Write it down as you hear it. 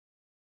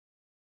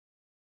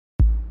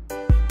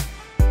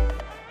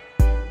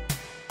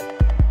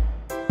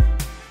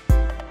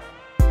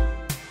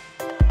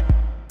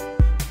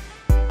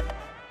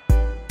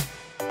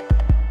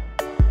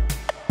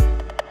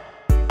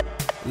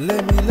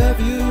Let me love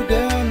you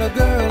down, a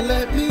girl,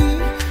 let me.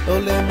 Oh,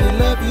 let me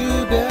love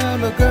you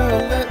down, a girl,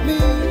 let me.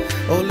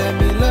 Oh, let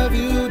me love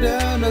you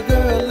down, a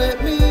girl,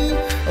 let me.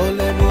 Oh,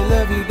 let me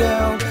love you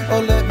down.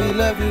 Oh, let me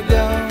love you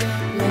down.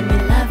 Let me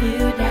love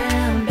you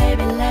down,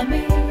 baby, let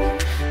me.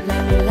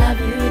 Let me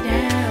love you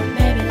down,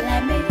 baby,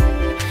 let me.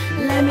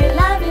 Let me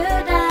love you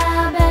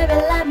down, baby,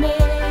 let me.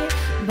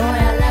 Boy,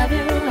 I love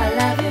you, I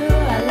love you,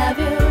 I love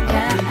you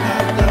down. I'll bring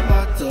out the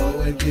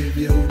bottle and give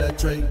you the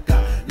drink.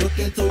 Look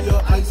into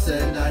your eyes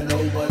and I know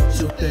what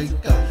you think.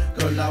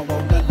 Girl, I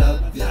wanna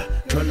love ya.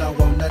 Girl, I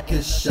wanna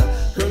kiss ya.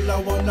 Girl,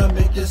 I wanna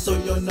make it so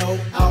you know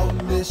I'll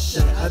miss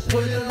ya. I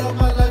put it on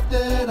my life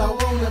that I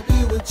wanna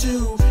be with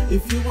you.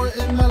 If you were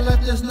in my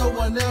life, there's no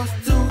one else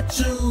to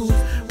choose.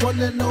 One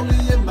and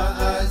only in my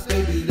eyes,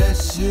 baby,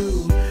 that's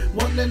you.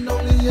 One and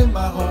only in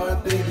my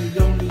heart, baby,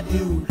 only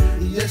you.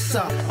 Yes,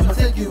 sir, I'ma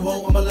take you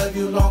home, I'ma love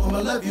you long, I'ma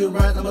love you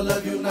right, I'ma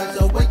love you nice.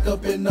 I'll wake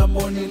up in the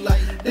morning like,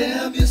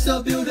 damn, you're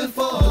so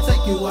beautiful. I'ma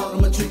take you out,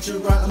 I'ma treat you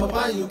right, I'ma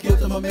buy you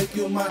gifts, I'ma make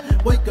you mine.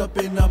 Wake up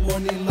in the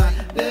morning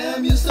like,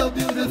 damn, you're so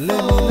beautiful. Let me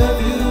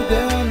love you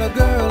down, a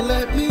girl,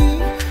 let me.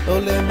 Oh,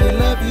 let me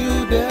love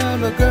you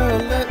down, a girl,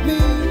 let me.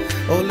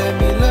 Oh, let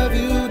me love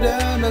you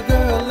down, a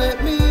girl,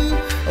 let me.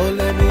 Oh,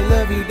 let me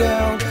love you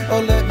down.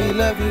 Oh, let me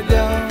love you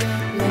down.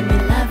 Let me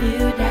love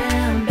you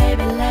down,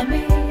 baby, let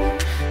me.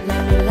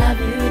 Let me love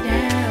you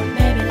down,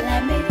 baby,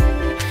 let me.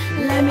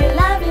 Let me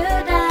love you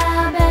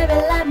down, baby,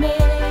 let me.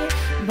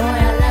 Boy,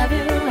 I love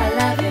you, I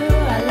love you,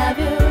 I love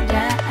you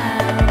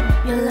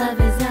down. Your love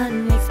is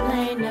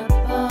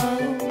unexplainable.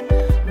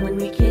 When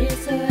we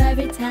kiss or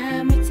every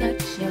time we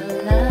touch, your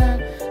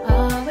love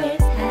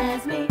always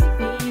has me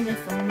feeling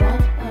for more,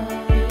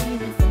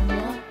 feeling for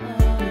more.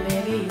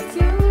 Baby, it's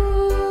you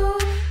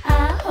I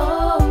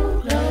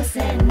hold close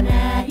at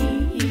night.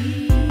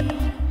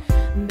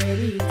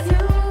 Baby, it's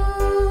you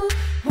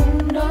who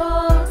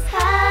knows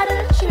how to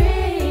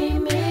treat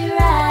me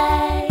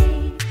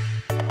right.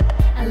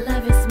 I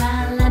love your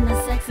smile and the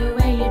sexy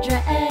way you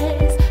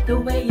dress. The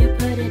way you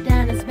put it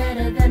down is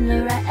better than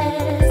the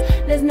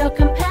rest. There's no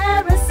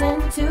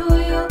comparison to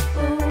you.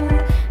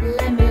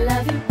 Let me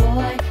love you,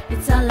 boy,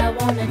 it's all I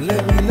wanna do.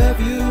 Let me love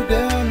you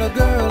down, a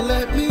girl,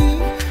 let me.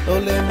 Oh,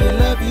 let me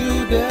love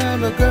you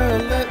down, a girl,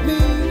 let me.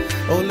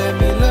 Oh, let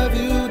me love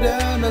you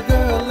down, a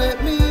girl,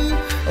 let me.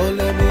 Oh,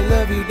 let me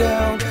love you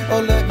down. Oh,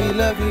 let me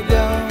love you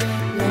down.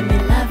 Let me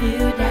love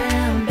you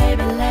down,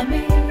 baby, let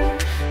me.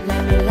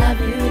 Let me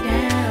love you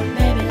down,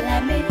 baby,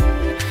 let me.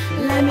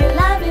 Let me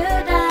love you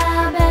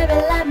down, baby,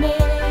 let me.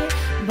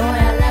 Boy,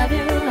 I love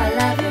you, I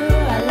love you,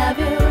 I love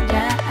you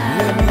down.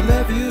 Let me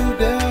love you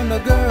down, a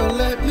girl,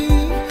 let me.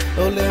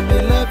 Oh, let me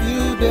love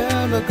you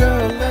down, a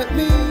girl, let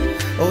me.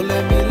 Oh,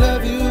 let me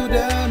love you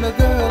down, a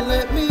girl,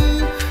 let me.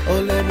 Oh,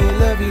 let me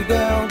love you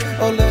down.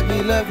 Oh, let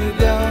me love you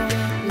down.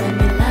 Let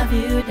me love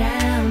you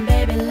down,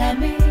 baby, let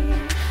me.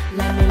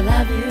 Let me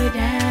love you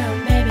down.